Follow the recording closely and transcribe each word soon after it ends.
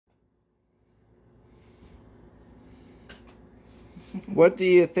What do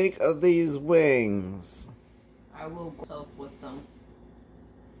you think of these wings? I will go myself with them.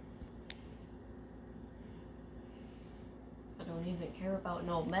 I don't even care about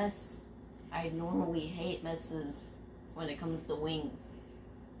no mess. I normally hate messes when it comes to wings.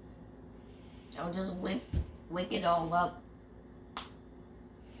 I'll just wick it all up.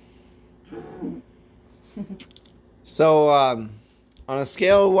 So, on a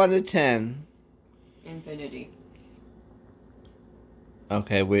scale of 1 to 10. Infinity.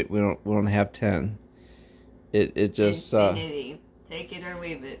 Okay, we don't have 10. It just Infinity. Take it or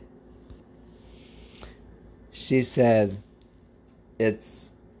leave it. She said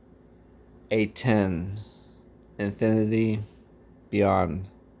it's a 10. Infinity beyond.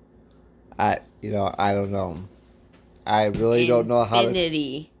 I don't know. I really don't know how to.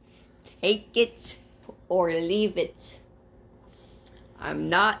 Infinity. Take it or leave it. I'm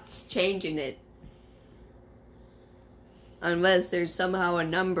not changing it. Unless there's somehow a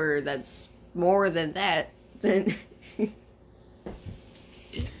number that's more than that. Then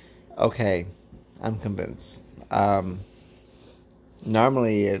Okay, I'm convinced.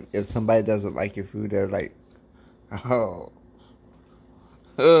 Normally, if somebody doesn't like your food, they're like, oh,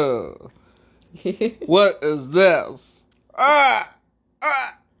 what is this? Ah,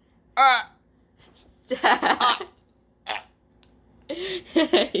 ah, ah, ah,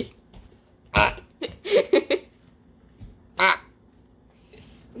 ah, ah.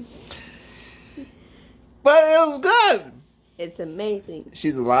 But it was good. It's amazing.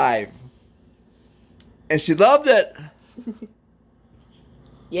 She's alive. And she loved it.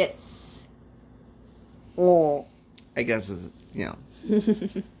 Yes. Oh. I guess it's,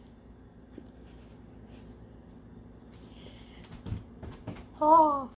 Oh.